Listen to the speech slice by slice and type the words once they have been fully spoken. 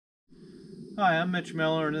Hi, I'm Mitch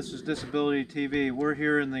Miller and this is Disability TV. We're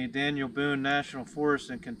here in the Daniel Boone National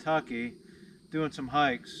Forest in Kentucky doing some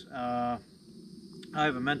hikes. I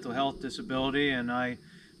have a mental health disability and it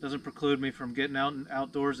doesn't preclude me from getting out and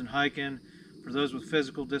outdoors and hiking. For those with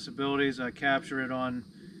physical disabilities, I capture it on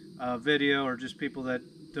video, or just people that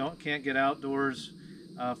can't get outdoors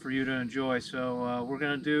for you to enjoy. So we're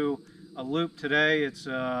going to do a loop today.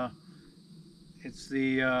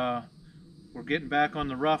 We're getting back on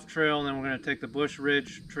the rough trail, and then we're going to take the Bush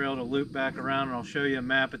Ridge trail to loop back around, and I'll show you a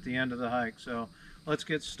map at the end of the hike. So let's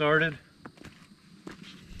get started.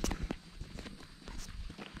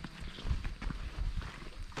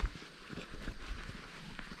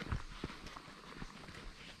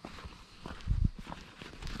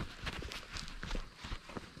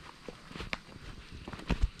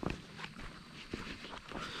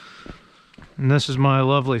 And this is my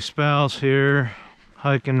lovely spouse here,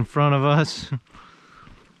 hiking in front of us.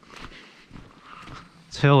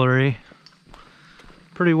 It's Hillary.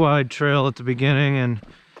 Pretty wide trail at the beginning, and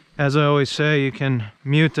as I always say, you can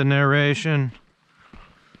mute the narration.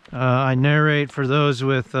 I narrate for those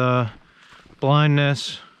with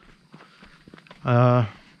blindness,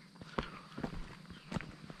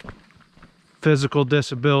 physical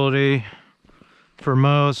disability for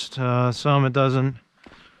most. Some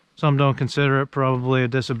don't consider it probably a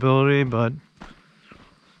disability, but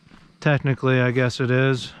technically I guess it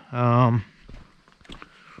is. So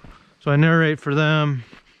I narrate for them.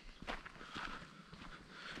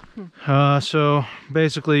 So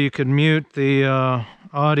basically you could mute the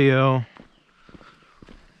audio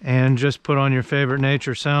and just put on your favorite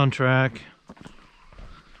nature soundtrack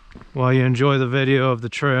while you enjoy the video of the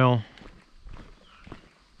trail.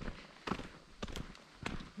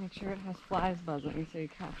 Make sure it has flies buzzing so you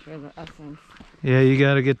capture the essence. Yeah, you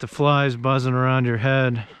got to get the flies buzzing around your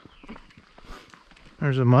head.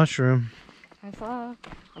 There's a mushroom. I saw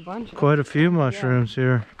a bunch. Quite a few mushrooms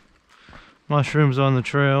here. Mushrooms on the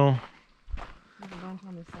trail. There's a bunch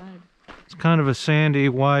on the side. It's kind of a sandy,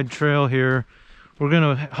 wide trail here. We're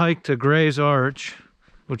going to hike to Gray's Arch,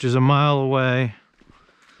 which is a mile away.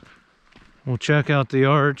 We'll check out the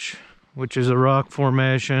arch, which is a rock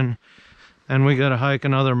formation. And we got to hike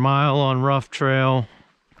another mile on rough trail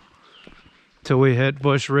till we hit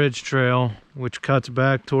Bush Ridge Trail, which cuts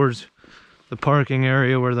back towards the parking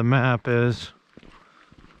area where the map is.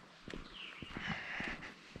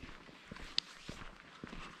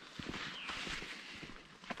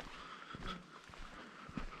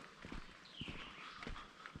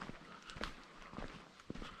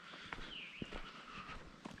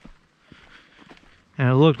 And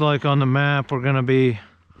it looked like on the map we're going to be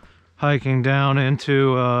hiking down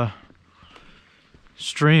into a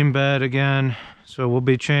stream bed again, so we'll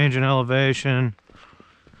be changing elevation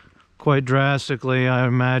quite drastically, I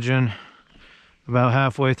imagine, about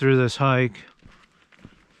halfway through this hike.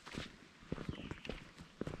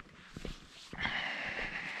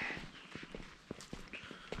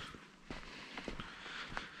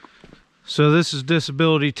 So this is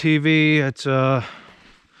Disability TV. It's a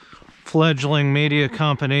fledgling media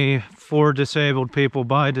company for disabled people,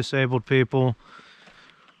 by disabled people.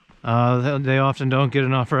 They often don't get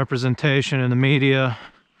enough representation in the media.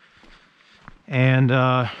 And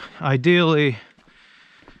ideally,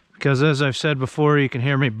 because as I've said before, you can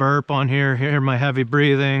hear me burp on here, hear my heavy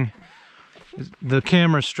breathing. The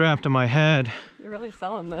camera's strapped to my head. You're really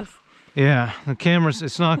selling this. Yeah, the camera's,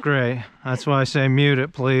 it's not great. That's why I say mute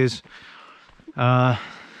it, please. The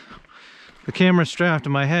camera's strapped to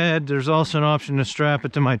my head. There's also an option to strap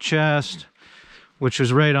it to my chest, which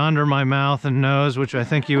is right under my mouth and nose, which I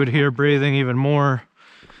think you would hear breathing even more.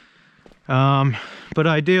 But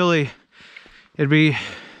ideally, it'd be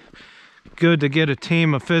good to get a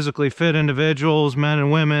team of physically fit individuals, men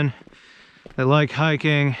and women, that like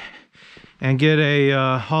hiking, and get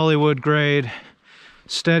a Hollywood grade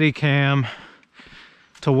Steadicam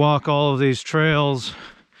to walk all of these trails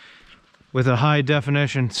with a high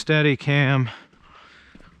definition Steadicam,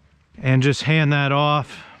 and just hand that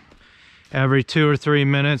off every 2 or 3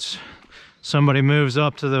 minutes. Somebody moves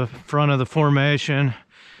up to the front of the formation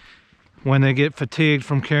when they get fatigued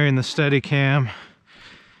from carrying the Steadicam,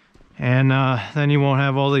 and then you won't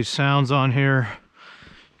have all these sounds on here.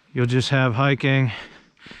 You'll just have hiking,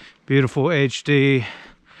 beautiful HD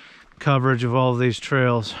coverage of all of these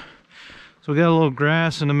trails. So we got a little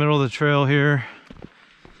grass in the middle of the trail here.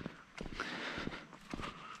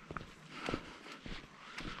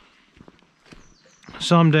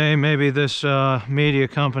 Someday maybe this media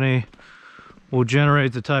company will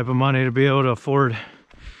generate the type of money to be able to afford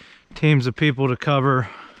teams of people to cover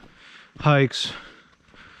hikes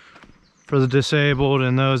for the disabled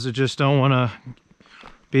and those that just don't want to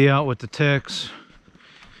be out with the ticks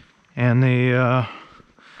and the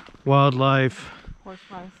wildlife.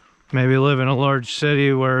 Horseflies. Maybe live in a large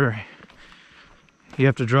city where you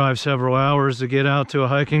have to drive several hours to get out to a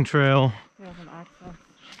hiking trail. You don't have access.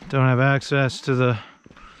 Don't have access to the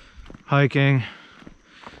hiking.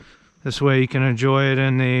 This way you can enjoy it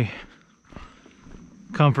in the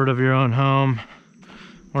comfort of your own home.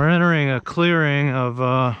 We're entering a clearing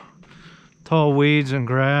of tall weeds and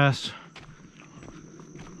grass.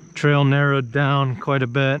 Trail narrowed down quite a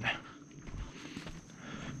bit.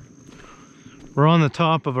 We're on the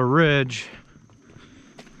top of a ridge.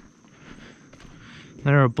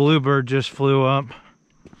 There, a bluebird just flew up.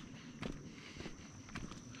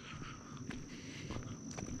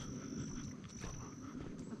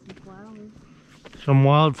 Some flowers. Some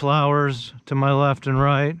wildflowers to my left and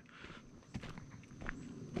right.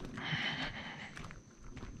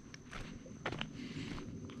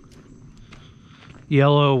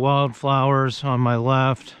 Yellow wildflowers on my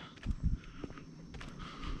left.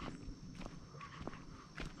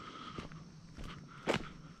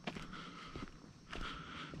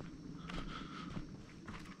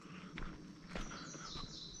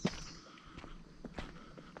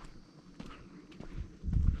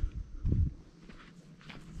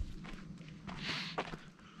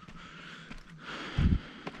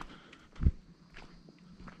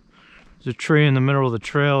 There's a tree in the middle of the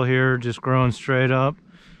trail here, just growing straight up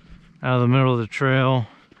out of the middle of the trail.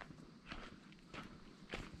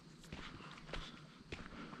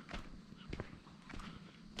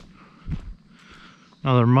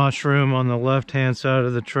 Another mushroom on the left-hand side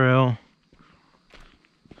of the trail.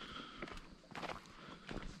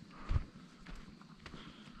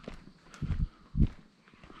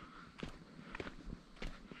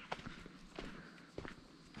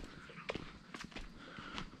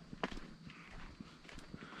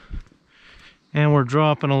 And we're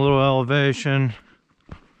dropping a little elevation,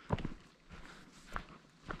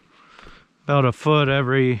 about a foot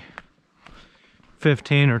every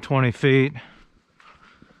 15 or 20 feet.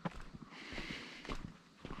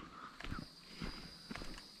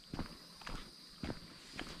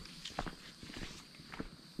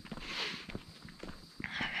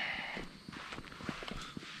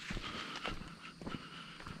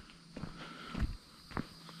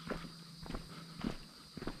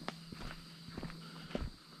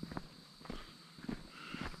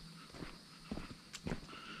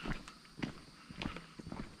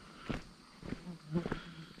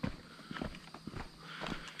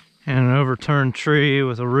 And an overturned tree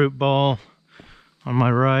with a root ball on my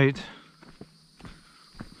right.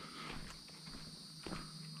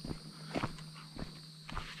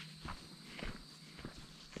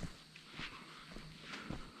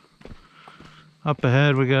 Up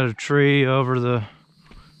ahead we got a tree over the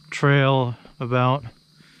trail about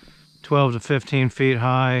 12 to 15 feet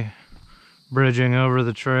high, bridging over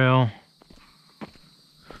the trail.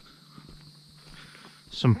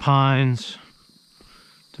 Some pines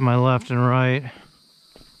to my left and right.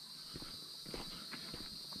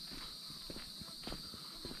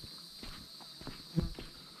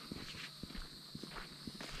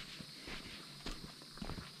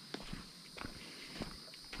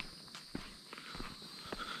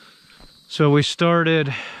 So we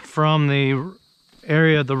started from the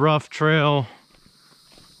area of the rough trail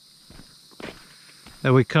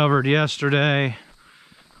that we covered yesterday.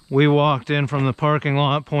 We walked in from the parking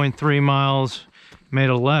lot 0.3 miles, made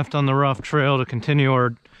a left on the rough trail to continue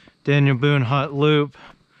our Daniel Boone Hut loop.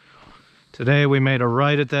 Today we made a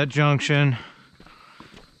right at that junction.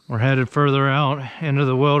 We're headed further out into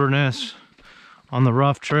the wilderness on the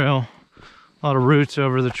rough trail. A lot of roots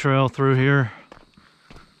over the trail through here.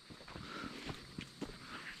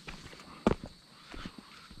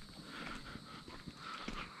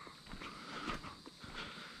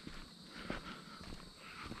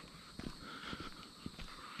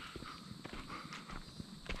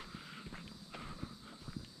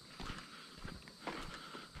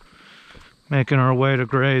 Making our way to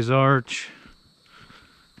Gray's Arch.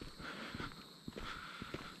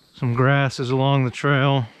 Some grasses along the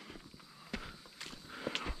trail.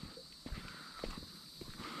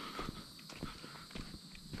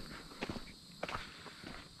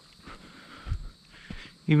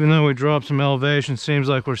 Even though we dropped some elevation, seems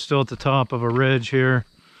like we're still at the top of a ridge here.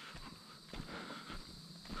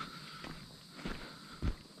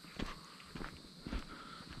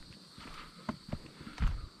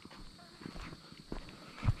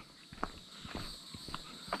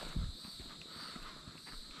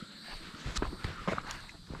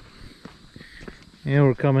 And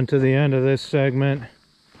we're coming to the end of this segment.